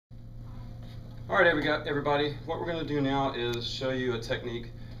Alright everybody, what we're going to do now is show you a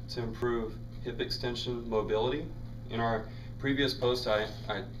technique to improve hip extension mobility. In our previous post I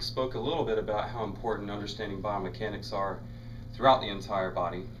spoke a little bit about how important understanding biomechanics are throughout the entire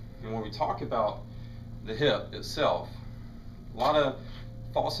body. And when we talk about the hip itself, a lot of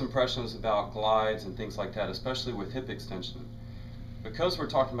false impressions about glides and things like that, especially with hip extension. Because we're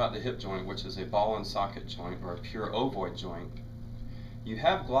talking about the hip joint, which is a ball and socket joint or a pure ovoid joint, you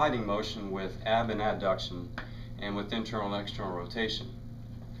have gliding motion with ab and adduction and with internal and external rotation.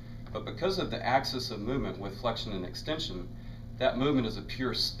 But because of the axis of movement with flexion and extension, that movement is a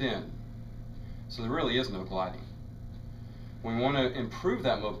pure spin. So there really is no gliding. When we want to improve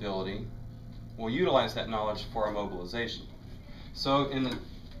that mobility, we'll utilize that knowledge for our mobilization. So in a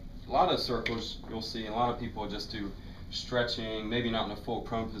lot of circles, you'll see a lot of people just do stretching, maybe not in a full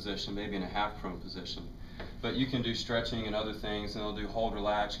prone position, maybe in a half prone position. But you can do stretching and other things, and they'll do hold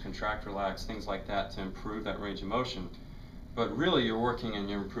relax, contract relax, things like that to improve that range of motion. But really you're working and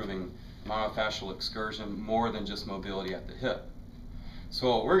you're improving myofascial excursion more than just mobility at the hip. So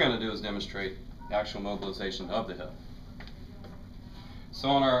what we're going to do is demonstrate actual mobilization of the hip. So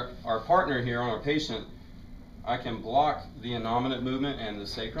on our partner here, on our patient, I can block the innominate movement and the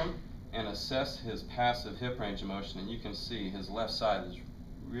sacrum and assess his passive hip range of motion, and you can see his left side is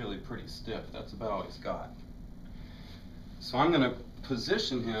really pretty stiff. That's about all he's got. So I'm going to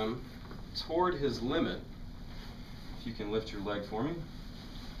position him toward his limit. If you can lift your leg for me,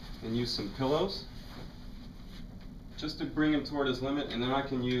 and use some pillows just to bring him toward his limit, and then I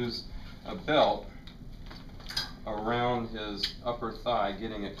can use a belt around his upper thigh,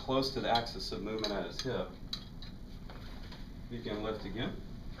 getting it close to the axis of movement at his hip. You can lift again.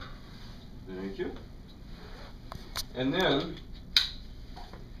 Thank you. And then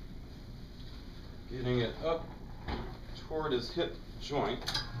getting it up toward his hip joint,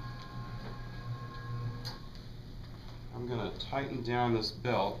 I'm going to tighten down this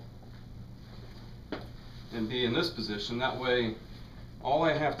belt and be in this position. That way all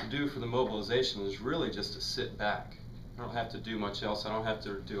I have to do for the mobilization is really just to sit back. I don't have to do much else. I don't have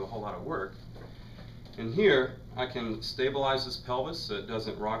to do a whole lot of work. And here I can stabilize his pelvis so it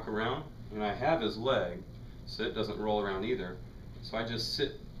doesn't rock around, and I have his leg so it doesn't roll around either. So I just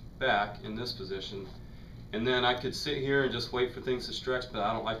sit back in this position, and then I could sit here and just wait for things to stretch, but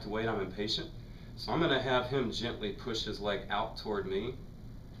I don't like to wait. I'm impatient. So I'm going to have him gently push his leg out toward me,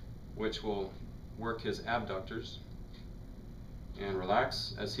 which will work his abductors, and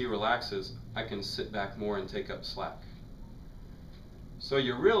relax. As he relaxes, I can sit back more and take up slack. So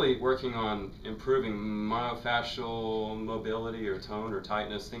you're really working on improving myofascial mobility or tone or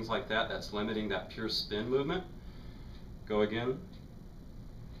tightness, things like that, that's limiting that pure spin movement. Go again.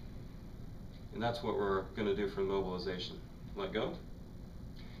 And that's what we're going to do for mobilization. Let go.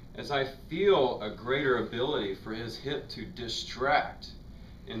 As I feel a greater ability for his hip to distract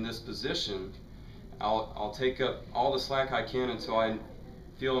in this position, I'll take up all the slack I can until I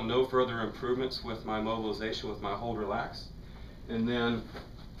feel no further improvements with my mobilization, with my hold relax. And then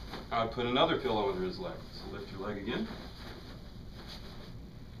I put another pillow under his leg. So lift your leg again.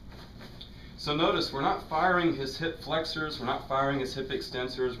 So notice we're not firing his hip flexors, we're not firing his hip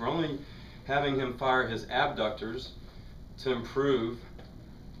extensors, we're only having him fire his abductors to improve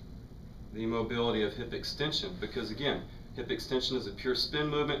the mobility of hip extension. Because again, hip extension is a pure spin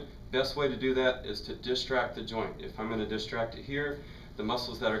movement. Best way to do that is to distract the joint. If I'm going to distract it here, the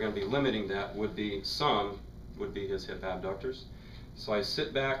muscles that are going to be limiting that would be his hip abductors. So I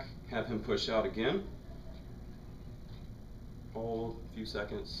sit back, have him push out again, hold a few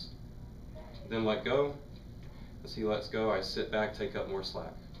seconds, then let go. As he lets go, I sit back, take up more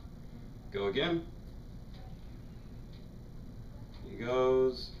slack. Go again. He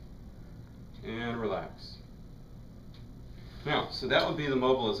goes, and relax. Now, so that would be the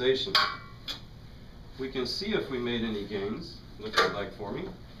mobilization. We can see if we made any gains. Lift your leg for me.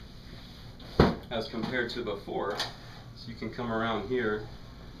 As compared to before. So you can come around here,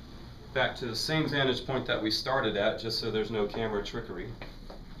 back to the same vantage point that we started at, just so there's no camera trickery.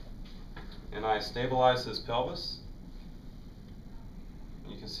 And I stabilize his pelvis.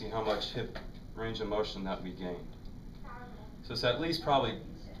 You can see how much hip range of motion that we gained. So it's at least probably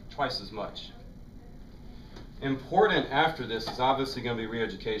twice as much. Important after this is obviously going to be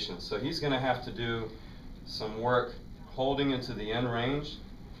re-education. So he's going to have to do some work holding into the end range,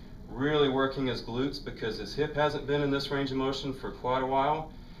 really working his glutes, because his hip hasn't been in this range of motion for quite a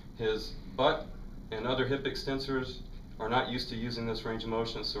while. His butt and other hip extensors are not used to using this range of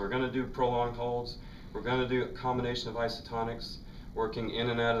motion, so we're going to do prolonged holds. We're going to do a combination of isotonics, working in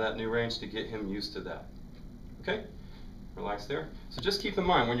and out of that new range to get him used to that. Okay? Relax there. So just keep in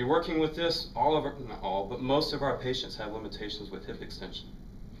mind, when you're working with this, not all, but most of our patients have limitations with hip extension.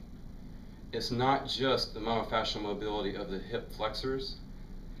 It's not just the myofascial mobility of the hip flexors.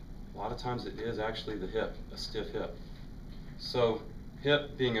 A lot of times it is actually the hip, a stiff hip. So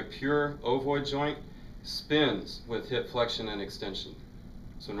hip, being a pure ovoid joint, spins with hip flexion and extension.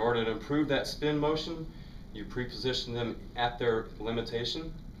 So in order to improve that spin motion, you pre-position them at their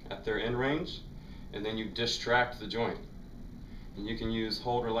limitation, at their end range, and then you distract the joint. And you can use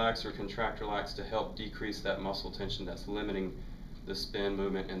hold relax or contract relax to help decrease that muscle tension that's limiting the spin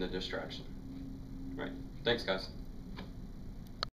movement and the distraction. Right. Thanks, guys.